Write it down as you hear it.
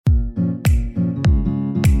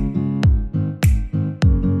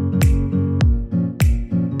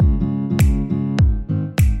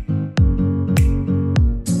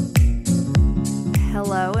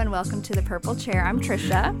welcome to the Purple Chair. I'm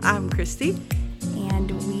Trisha. I'm Christy.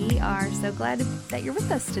 And we are so glad that you're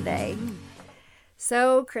with us today.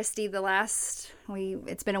 So, Christy,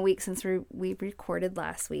 it's been a week since we recorded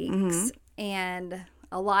last week's, and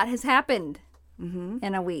a lot has happened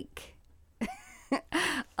in a week.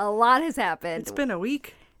 A lot has happened. It's been a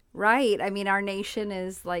week. Right. I mean, our nation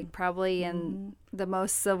is like probably in the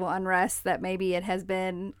most civil unrest that maybe it has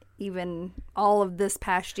been even all of this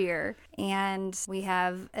past year. And we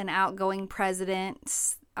have an outgoing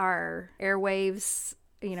president. Our airwaves,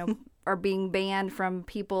 are being banned from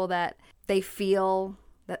people that they feel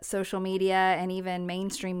that social media and even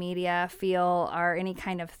mainstream media feel are any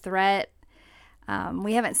kind of threat.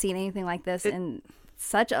 We haven't seen anything like this in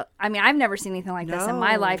I've never seen anything like this in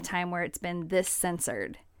my lifetime where it's been this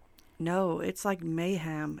censored. No, it's like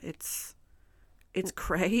mayhem. It's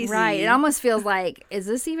crazy. Right. It almost feels like, is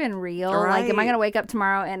this even real? Right. Like, am I going to wake up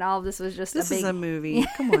tomorrow and all of this was just This is a movie.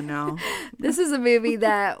 Come on now. This is a movie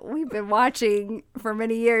that we've been watching for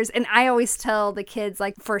many years. And I always tell the kids,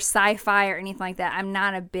 like, for sci-fi or anything like that, I'm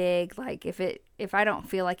not a big, like, if I don't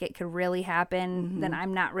feel like it could really happen, then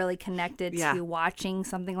I'm not really connected to watching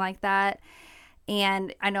something like that.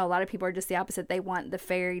 And I know a lot of people are just the opposite. They want the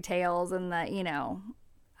fairy tales and the,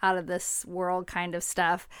 out of this world kind of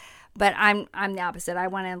stuff. But I'm the opposite. I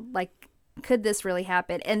want to, like, could this really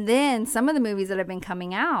happen? And then some of the movies that have been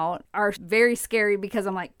coming out are very scary because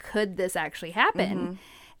I'm like, could this actually happen?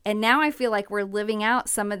 And now I feel like we're living out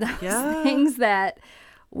some of those things that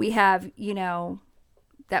we have,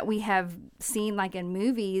 that we have seen, like, in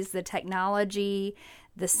movies, the technology,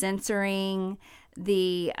 the censoring,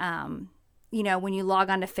 the, when you log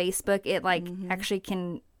onto Facebook, it, like, actually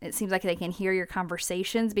can... It seems like they can hear your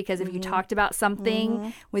conversations because if you talked about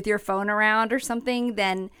something with your phone around or something,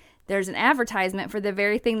 then there's an advertisement for the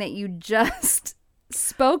very thing that you just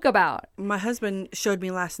spoke about. My husband showed me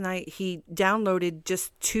last night. He downloaded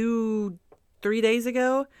just 2-3 days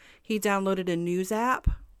ago. He downloaded a news app.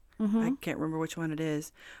 I can't remember which one it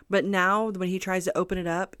is. But now when he tries to open it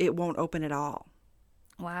up, it won't open at all.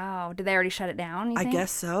 Wow. Did they already shut it down, you think? I guess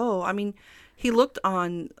so. I mean, he looked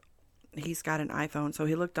on... He's got an iPhone, so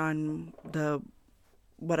he looked on the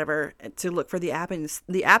whatever to look for the app, and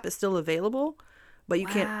the app is still available, but you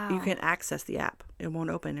can't access the app. It won't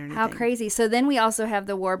open or anything. How crazy! So then we also have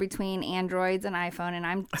the war between Androids and iPhone, and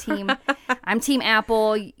I'm team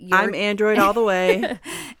Apple. I'm Android all the way.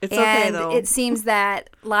 It's okay though. It seems that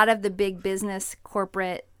a lot of the big business,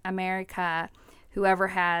 corporate America, whoever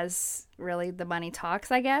has really the money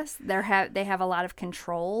talks. I guess they have a lot of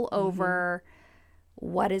control over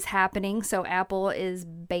what is happening. So Apple is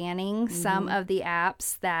banning some of the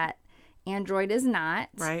apps that Android is not.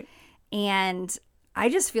 Right. And I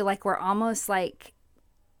just feel like we're almost like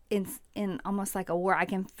in almost like a war. I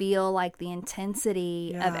can feel like the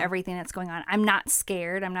intensity of everything that's going on. I'm not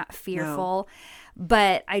scared. I'm not fearful. No.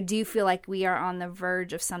 But I do feel like we are on the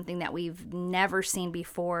verge of something that we've never seen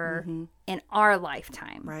before in our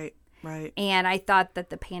lifetime. Right. Right. And I thought that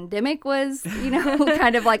the pandemic was,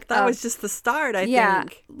 kind of like... that was just the start, I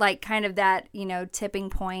think. Like kind of that, tipping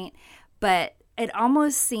point. But it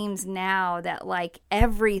almost seems now that, like,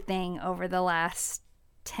 everything over the last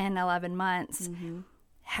 10, 11 months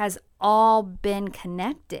has all been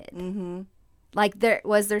connected. Like,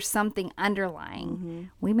 there's something underlying.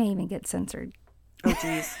 We may even get censored. Oh,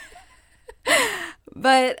 geez.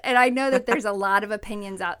 And I know that there's a lot of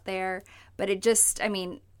opinions out there, but it just,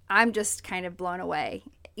 I'm just kind of blown away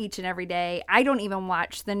each and every day. I don't even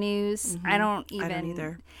watch the news. I don't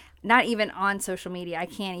either. Not even on social media.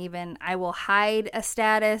 I will hide a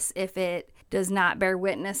status if it does not bear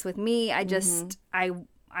witness with me. I just, I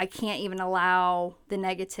can't even allow the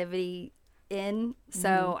negativity in.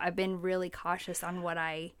 So I've been really cautious on what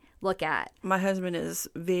I look at. My husband is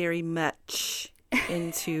very much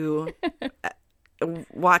into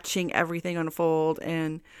watching everything unfold.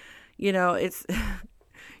 And, it's...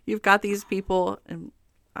 You've got these people, and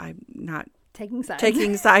I'm not taking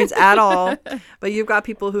sides at all, but you've got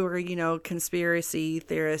people who are, conspiracy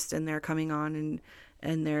theorists, and they're coming on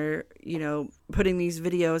and they're, putting these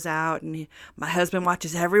videos out, and my husband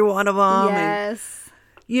watches every one of them. Yes.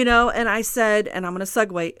 And, and I said, and I'm going to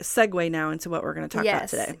segue now into what we're going to talk about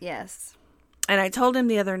today. Yes. And I told him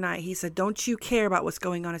the other night, he said, don't you care about what's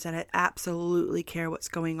going on? I said, I absolutely care what's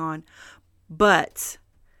going on, but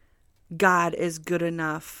God is good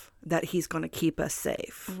enough that he's going to keep us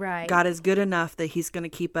safe. Right. God is good enough that he's going to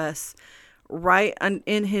keep us right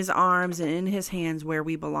in his arms and in his hands where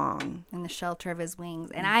we belong. In the shelter of his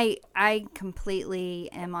wings. And I completely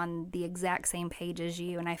am on the exact same page as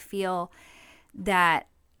you. And I feel that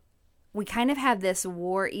we kind of have this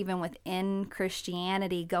war even within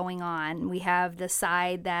Christianity going on. We have the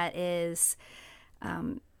side that is,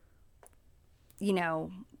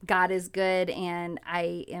 God is good and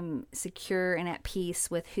I am secure and at peace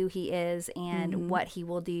with who he is and what he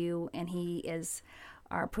will do. And he is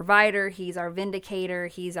our provider. He's our vindicator.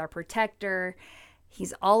 He's our protector.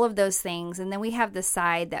 He's all of those things. And then we have the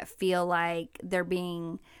side that feel like they're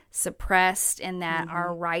being suppressed and that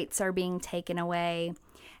our rights are being taken away.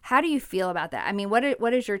 How do you feel about that? I mean, what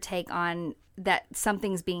is your take on that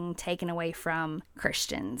something's being taken away from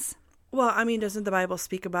Christians? Well, I mean, doesn't the Bible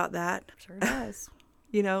speak about that? Sure does.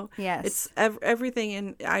 Yes. It's everything.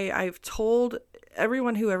 And I've told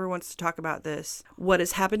everyone who ever wants to talk about this, what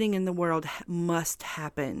is happening in the world must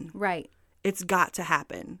happen. Right. It's got to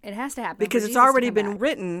happen. It has to happen. Because it's already been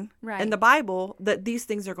written in the Bible that these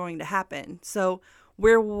things are going to happen. So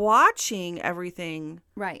we're watching everything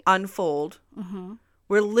unfold. Mm-hmm.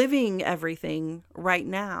 We're living everything right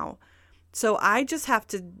now. So I just have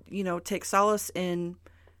to, take solace in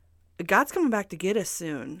God's coming back to get us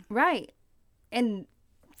soon. Right. And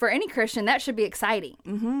for any Christian, that should be exciting.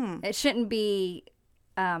 Mm-hmm. It shouldn't be,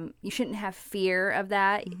 you shouldn't have fear of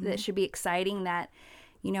that. Mm-hmm. That should be exciting that,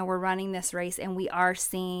 we're running this race and we are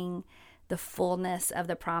seeing the fullness of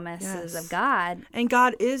the promises of God. And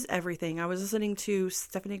God is everything. I was listening to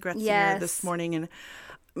Stephanie Gretzinger this morning, and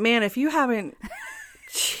man, if you haven't...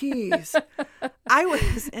 Jeez. I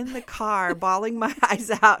was in the car bawling my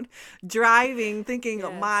eyes out, driving, thinking,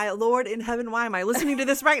 my Lord in heaven, why am I listening to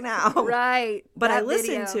this right now? Right. But I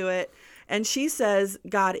listened to it, and she says,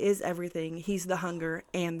 God is everything. He's the hunger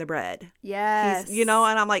and the bread. Yes. And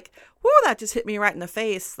I'm like, whoo, that just hit me right in the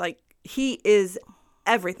face. Like, he is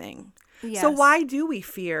everything. Yes. So why do we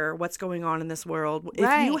fear what's going on in this world?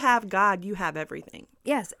 If you have God, you have everything.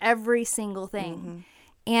 Yes, every single thing. Mm-hmm.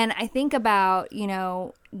 And I think about,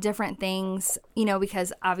 different things,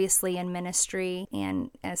 because obviously in ministry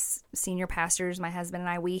and as senior pastors, my husband and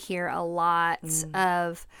I, we hear a lot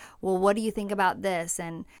of, well, what do you think about this?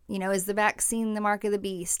 And, is the vaccine the mark of the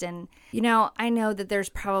beast? And, I know that there's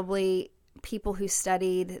probably people who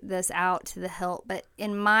studied this out to the hilt, but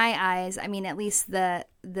in my eyes, I mean, at least the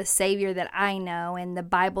Savior that I know and the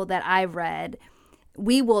Bible that I've read,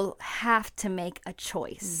 we will have to make a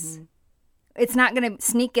choice. Mm-hmm. It's not going to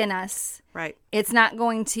sneak in us. Right. It's not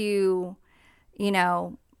going to,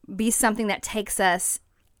 be something that takes us.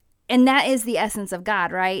 And that is the essence of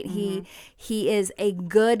God, right? Mm-hmm. He is a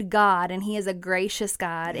good God and he is a gracious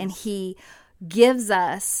God. Yes. And he gives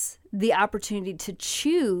us the opportunity to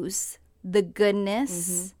choose the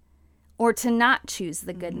goodness or to not choose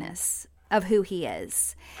the goodness of who he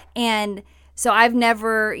is. And so I've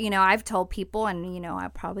never, I've told people, and, I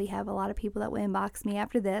probably have a lot of people that will inbox me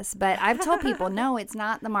after this, but I've told people, no, it's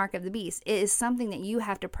not the mark of the beast. It is something that you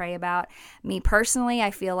have to pray about. Me personally,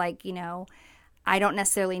 I feel like, I don't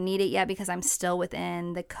necessarily need it yet because I'm still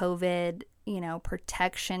within the COVID,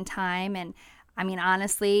 protection time. And I mean,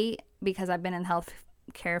 honestly, because I've been in the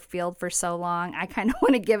healthcare field for so long, I kind of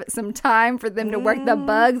want to give it some time for them to work the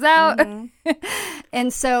bugs out. Mm-hmm.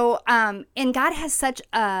 And so, and God has such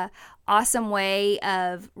a awesome way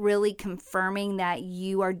of really confirming that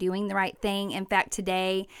you are doing the right thing. In fact,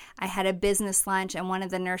 today I had a business lunch and one of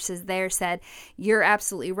the nurses there said, you're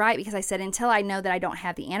absolutely right, because I said, until I know that I don't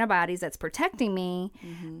have the antibodies that's protecting me,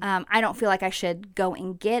 I don't feel like I should go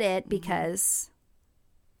and get it because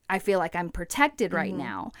I feel like I'm protected right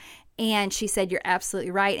now. And she said, you're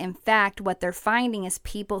absolutely right. In fact, what they're finding is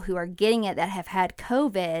people who are getting it that have had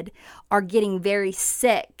COVID are getting very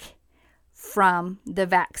sick from the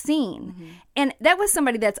vaccine. And that was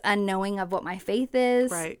somebody that's unknowing of what my faith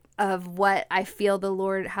is, of what I feel the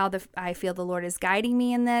Lord, I feel the Lord is guiding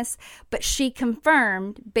me in this. But she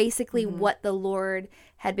confirmed basically what the Lord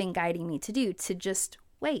had been guiding me to do, to just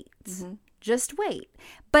wait. Just wait.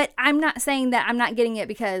 But I'm not saying that I'm not getting it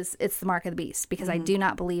because it's the mark of the beast, because I do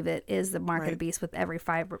not believe it is the mark of the beast with every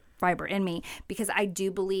fiber in me, because I do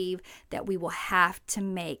believe that we will have to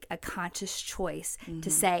make a conscious choice to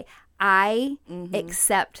say, I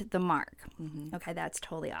accept the mark. Okay, that's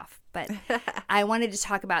totally off. But I wanted to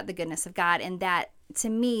talk about the goodness of God, and that, to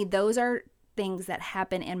me, those are things that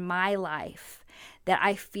happen in my life that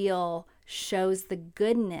I feel shows the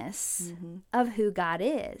goodness of who God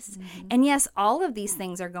is. And yes, all of these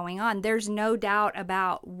things are going on. There's no doubt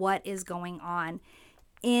about what is going on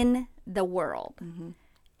in the world.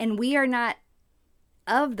 And we are not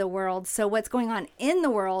of the world, so what's going on in the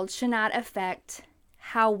world should not affect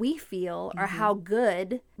how we feel or how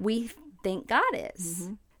good we think God is.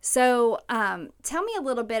 So tell me a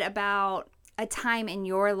little bit about a time in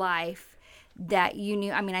your life that you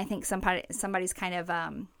knew. I mean, I think somebody's kind of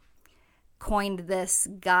coined this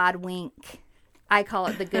God wink. I call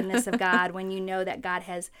it the goodness of God, when you know that God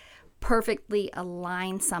has perfectly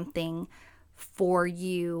aligned something for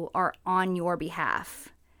you or on your behalf.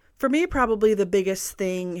 For me, probably the biggest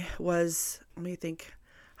thing was, let me think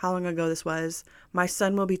how long ago this was. My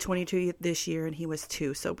son will be 22 this year, and he was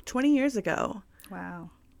 2. So 20 years ago. Wow.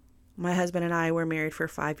 My husband and I were married for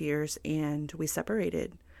 5 years, and we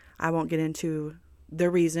separated. I won't get into the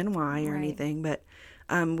reason why or anything, but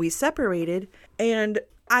we separated, and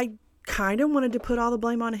I kind of wanted to put all the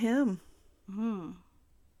blame on him.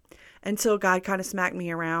 Until God kind of smacked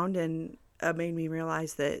me around and made me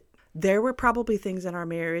realize that there were probably things in our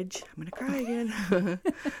marriage, I'm going to cry again,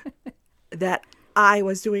 that I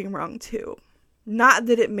was doing wrong too. Not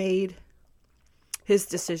that it made his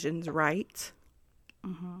decisions right,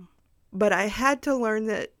 but I had to learn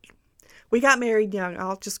that we got married young.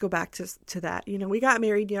 I'll just go back to that. You know, we got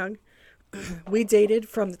married young. We dated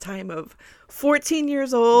from the time of 14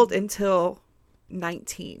 years old until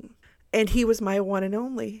 19. And he was my one and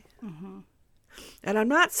only. And I'm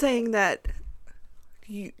not saying that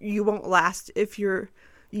you won't last if you're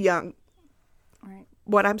young. Right.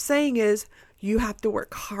 What I'm saying is you have to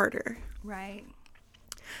work harder. Right.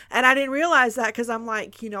 And I didn't realize that because I'm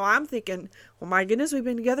like, you know, I'm thinking, well, my goodness, we've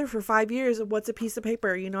been together for 5 years. What's a piece of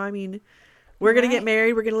paper? You know, I mean, we're going to get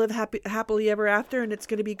married. We're going to live happily ever after, and it's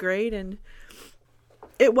going to be great. And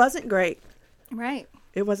it wasn't great. Right.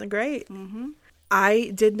 It wasn't great.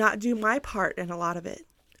 I did not do my part in a lot of it.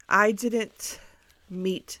 I didn't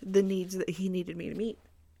meet the needs that he needed me to meet.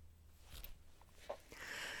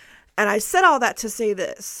 And I said all that to say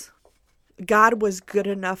this. God was good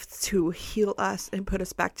enough to heal us and put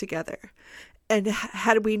us back together. And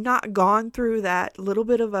had we not gone through that little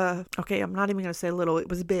bit of okay, I'm not even going to say little, it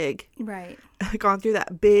was big. Right. Gone through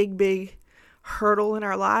that big hurdle in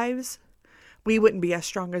our lives, we wouldn't be as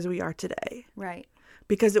strong as we are today. Right.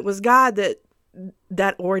 Because it was God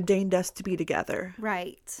that ordained us to be together.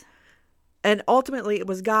 Right. And ultimately it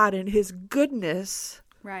was God and his goodness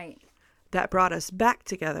that brought us back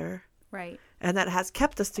together. Right. And that has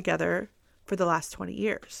kept us together for the last 20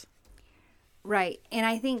 years. Right. And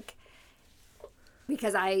I think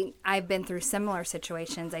because I've been through similar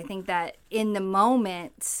situations, I think that in the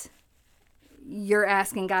moment you're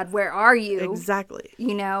asking God, where are you? Exactly.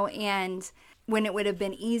 You know, and when it would have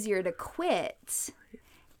been easier to quit.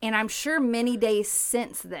 And I'm sure many days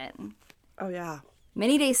since then. Oh, yeah.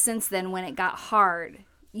 Many days since then, when it got hard,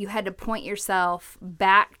 you had to point yourself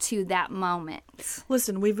back to that moment.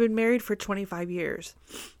 Listen, we've been married for 25 years.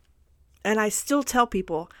 And I still tell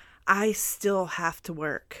people, I still have to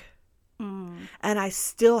work. And I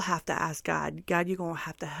still have to ask God, you're going to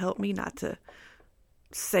have to help me not to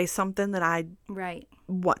say something that I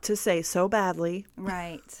want to say so badly.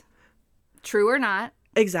 Right. True or not.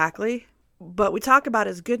 Exactly. But we talk about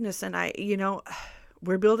his goodness, and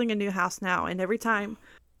we're building a new house now. And every time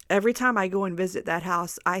I go and visit that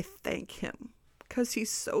house, I thank him because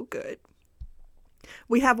he's so good.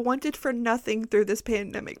 We have wanted for nothing through this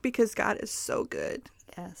pandemic because God is so good.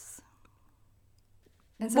 Yes.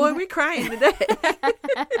 Boy, we're crying today.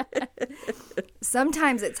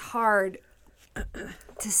 Sometimes it's hard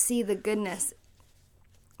to see the goodness,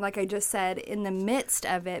 like I just said, in the midst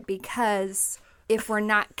of it, because if we're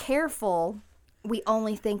not careful, we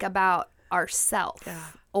only think about ourselves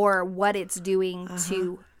or what it's doing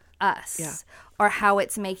to us or how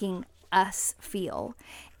it's making us feel.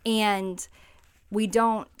 And we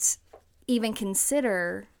don't even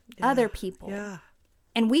consider other people. Yeah.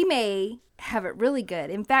 And we may have it really good.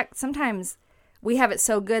 In fact, sometimes we have it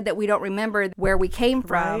so good that we don't remember where we came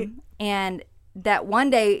from. Right. And that one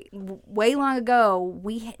day, way long ago,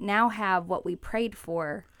 we now have what we prayed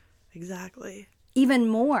for. Exactly. Even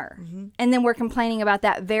more. Mm-hmm. And then we're complaining about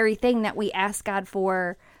that very thing that we asked God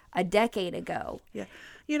for a decade ago. Yeah.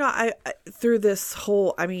 You know, I through this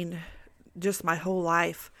whole, just my whole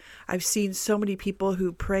life, I've seen so many people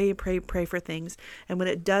who pray for things. And when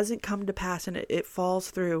it doesn't come to pass and it falls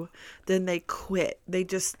through, then they quit. They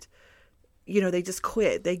just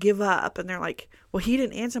quit. They give up. And they're like, well, he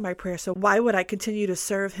didn't answer my prayer. So why would I continue to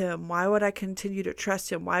serve him? Why would I continue to trust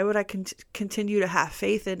him? Why would I continue to have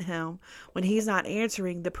faith in him when he's not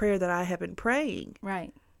answering the prayer that I have been praying?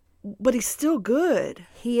 Right. But he's still good.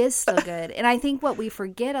 He is still good. And I think what we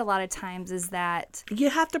forget a lot of times is that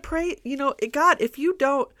you have to pray. God, if you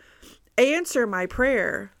don't answer my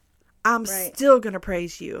prayer, I'm still going to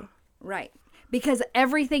praise you. Right. Because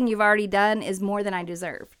everything you've already done is more than I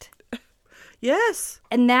deserved. Yes.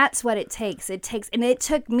 And that's what it takes. It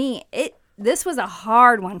took me, this was a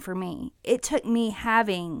hard one for me. It took me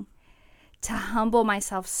having to humble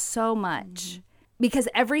myself so much because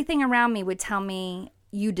everything around me would tell me,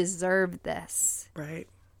 you deserve this. Right.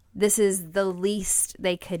 This is the least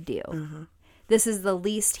they could do. This is the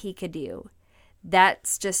least he could do.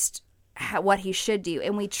 That's just what he should do.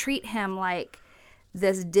 And we treat him like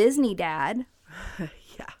this Disney dad.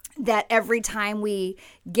 Yeah. That every time we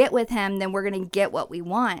get with him, then we're going to get what we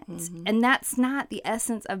want. And that's not the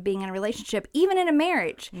essence of being in a relationship, even in a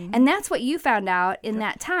marriage. And that's what you found out in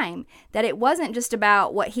that time, that it wasn't just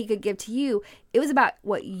about what he could give to you. It was about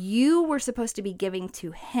what you were supposed to be giving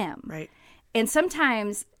to him. Right. And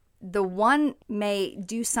sometimes the one may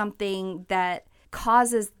do something that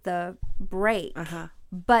causes the break.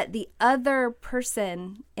 But the other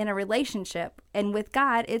person in a relationship, and with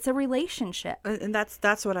God, it's a relationship. And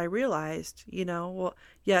that's what I realized, well,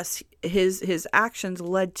 yes, his actions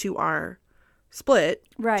led to our split,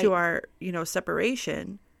 Right. to our,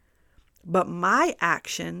 separation. But my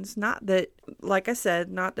actions, not that, like I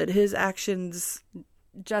said, not that his actions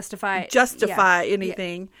Justify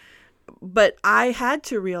anything, but I had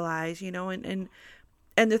to realize,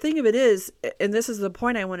 and the thing of it is, and this is the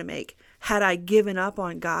point I want to make, had I given up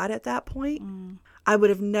on God at that point, he would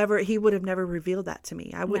have never revealed that to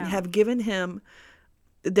me. I wouldn't have given him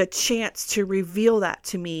the chance to reveal that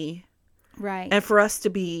to me. Right. And for us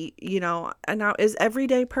to be, and now is every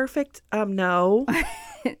day perfect? No.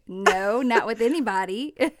 No, not with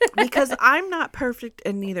anybody. Because I'm not perfect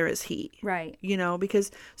and neither is he. Right.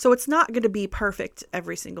 So it's not going to be perfect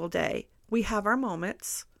every single day. We have our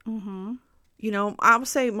moments. I would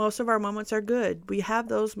say most of our moments are good. We have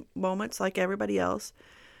those moments like everybody else.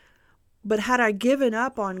 But had I given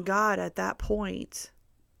up on God at that point,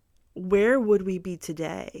 where would we be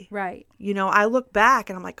today? Right. I look back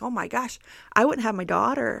and I'm like, oh my gosh, I wouldn't have my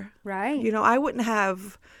daughter. Right. I wouldn't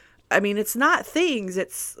have, it's not things.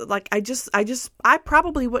 It's like, I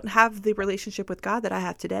probably wouldn't have the relationship with God that I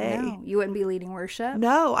have today. No, you wouldn't be leading worship.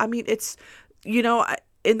 No, it's,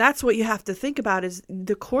 and that's what you have to think about is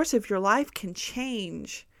the course of your life can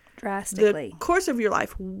change. Drastically. The course of your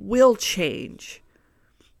life will change.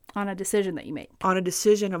 On a decision that you make. On a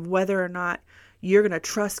decision of whether or not you're going to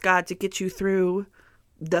trust God to get you through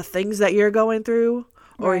the things that you're going through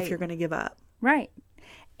or if you're going to give up. Right.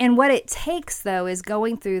 And what it takes, though, is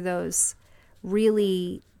going through those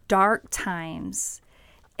really dark times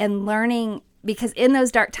and learning, because in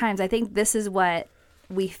those dark times, I think this is what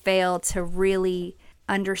we fail to really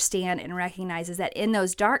understand and recognize, is that in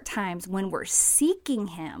those dark times when we're seeking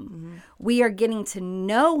him, we are getting to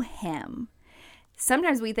know him.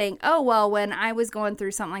 Sometimes we think, oh, well, when I was going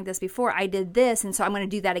through something like this before, I did this, and so I'm going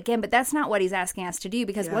to do that again. But that's not what he's asking us to do,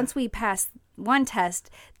 because once we pass one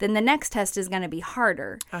test, then the next test is going to be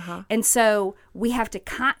harder. And so we have to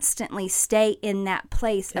constantly stay in that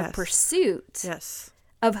place of pursuit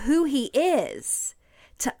of who he is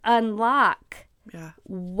to unlock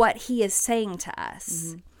what he is saying to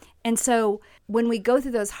us. And so when we go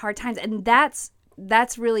through those hard times, and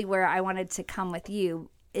that's really where I wanted to come with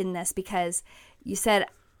you in this, because you said,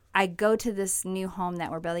 I go to this new home that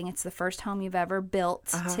we're building. It's the first home you've ever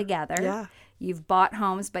built together. Yeah. You've bought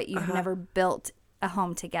homes, but you've never built a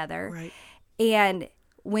home together. Right. And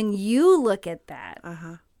when you look at that,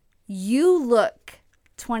 you look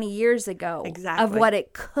 20 years ago of what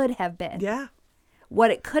it could have been. Yeah. What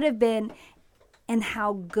it could have been and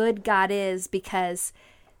how good God is, because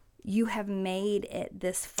you have made it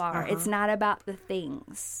this far. It's not about the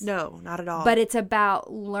things. No, not at all. But it's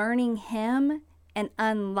about learning him and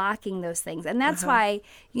unlocking those things. And that's why,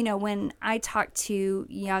 when I talk to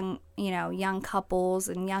young couples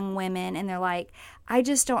and young women, and they're like, I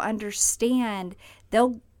just don't understand.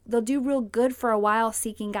 They'll do real good for a while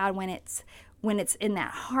seeking God when it's in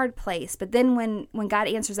that hard place. But then when God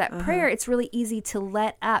answers that prayer, it's really easy to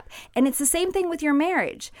let up. And it's the same thing with your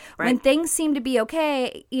marriage. Right. When things seem to be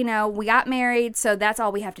okay, we got married, so that's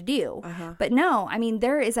all we have to do. But no,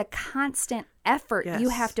 there is a constant effort you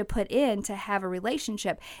have to put in to have a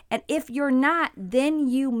relationship. And if you're not, then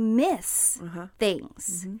you miss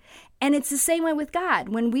things. And it's the same way with God.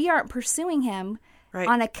 When we aren't pursuing him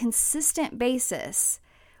on a consistent basis,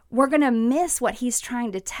 we're going to miss what he's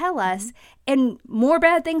trying to tell us, and more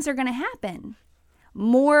bad things are going to happen.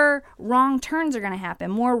 More wrong turns are going to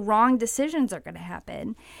happen. More wrong decisions are going to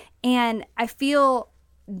happen. And I feel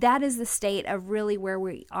that is the state of really where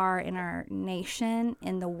we are in our nation,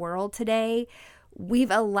 in the world today.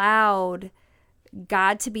 We've allowed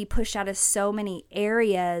God to be pushed out of so many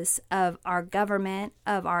areas of our government,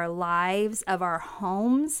 of our lives, of our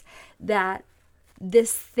homes, that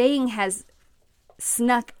this thing has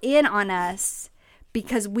snuck in on us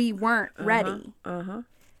because we weren't ready.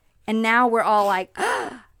 And now we're all like,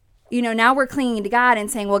 now we're clinging to God and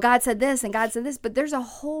saying, well, God said this and God said this, but there's a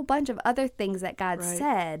whole bunch of other things that God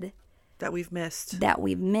said that we've missed,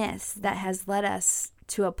 that has led us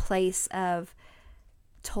to a place of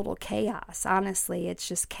total chaos. Honestly, it's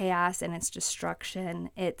just chaos and it's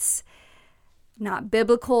destruction. It's not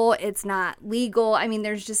biblical. It's not legal. I mean,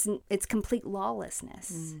 it's complete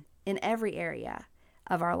lawlessness in every area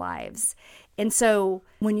of our lives. And so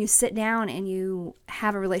when you sit down and you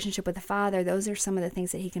have a relationship with the Father, those are some of the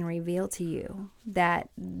things that he can reveal to you, that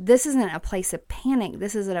this isn't a place of panic.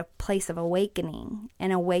 This is a place of awakening,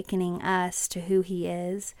 and awakening us to who he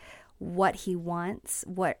is, what he wants,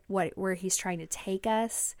 where he's trying to take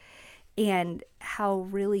us, and how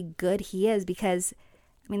really good he is. Because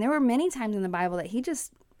I mean, there were many times in the Bible that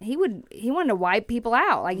he wanted to wipe people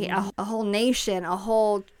out, like a whole nation, a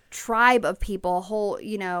whole tribe of people, a whole,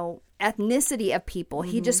 ethnicity of people.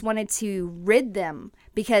 He just wanted to rid them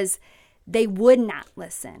because they would not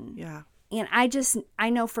listen. Yeah. And I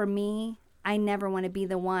know for me, I never want to be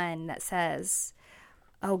the one that says,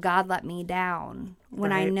 oh, God let me down,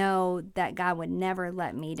 when I know that God would never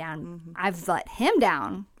let me down. I've let him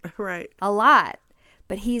down a lot,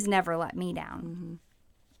 but he's never let me down.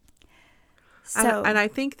 So, and I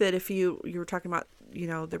think that if you were talking about,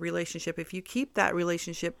 the relationship, if you keep that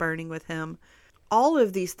relationship burning with him, all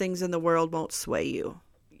of these things in the world won't sway you.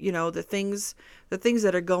 The things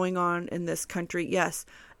that are going on in this country. Yes.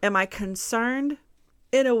 Am I concerned?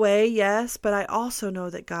 In a way, yes. But I also know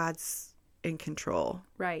that God's in control.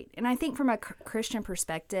 Right. And I think from a Christian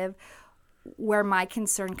perspective, where my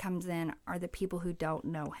concern comes in are the people who don't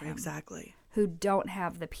know him. Exactly. Who don't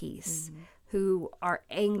have the peace, who are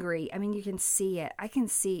angry. I mean, you can see it. I can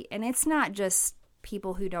see. And it's not just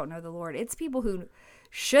people who don't know the Lord. It's people who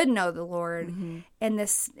should know the Lord.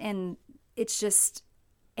 And it's just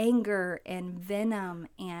anger and venom,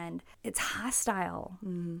 and it's hostile.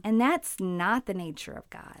 And that's not the nature of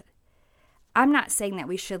God. I'm not saying that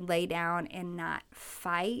we should lay down and not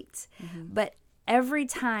fight, but every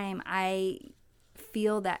time I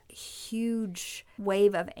feel that huge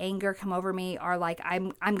wave of anger come over me, or like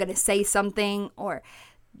I'm going to say something, or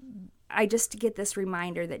I just get this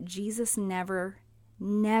reminder that Jesus never,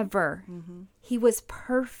 he was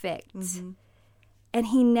perfect. And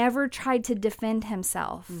he never tried to defend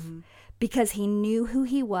himself because he knew who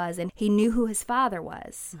he was and he knew who his Father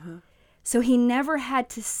was. So he never had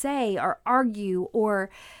to say or argue or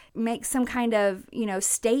make some kind of,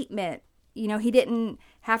 statement. He didn't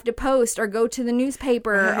have to post or go to the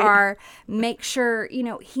newspaper or make sure,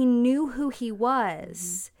 he knew who he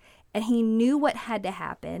was and he knew what had to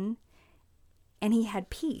happen, and he had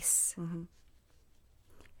peace.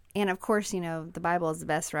 And of course, the Bible is the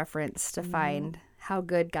best reference to find how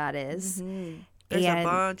good God is. There's a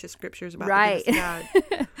bunch of scriptures about the goodness of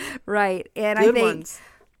God. Right. And good I think ones.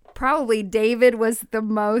 Probably David was the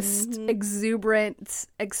most exuberant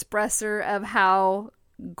expresser of how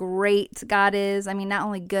great God is. I mean, not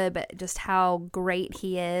only good, but just how great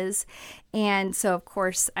he is. And so, of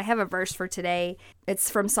course, I have a verse for today.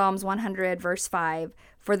 It's from Psalms 100, verse 5.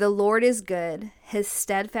 For the Lord is good, his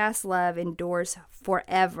steadfast love endures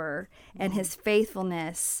forever, and his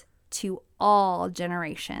faithfulness to all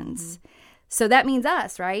generations. So that means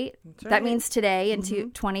us, right? That means today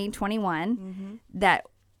into 2021 that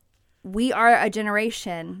we are a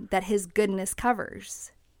generation that his goodness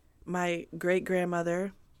covers. My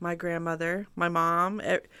great-grandmother, my grandmother, my mom,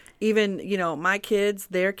 even, my kids,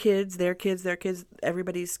 their kids,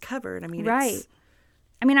 everybody's covered. I mean, right.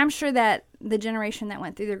 I'm sure that the generation that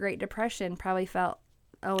went through the Great Depression probably felt,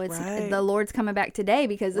 the Lord's coming back today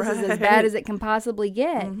because this is as bad as it can possibly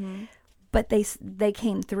get. But they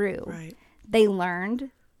came through. Right. They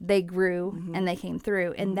learned, they grew, and they came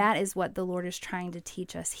through. And that is what the Lord is trying to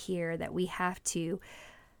teach us here, that we have to,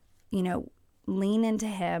 lean into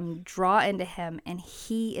him, draw into him, and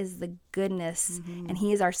he is the goodness, and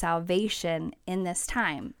he is our salvation in this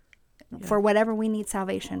time for whatever we need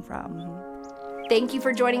salvation from. Thank you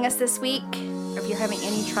for joining us this week. If you're having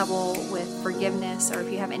any trouble with forgiveness, or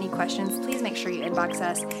if you have any questions, please make sure you inbox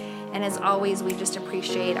us. And as always, we just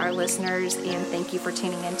appreciate our listeners, and thank you for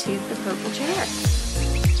tuning into The Purple Chair.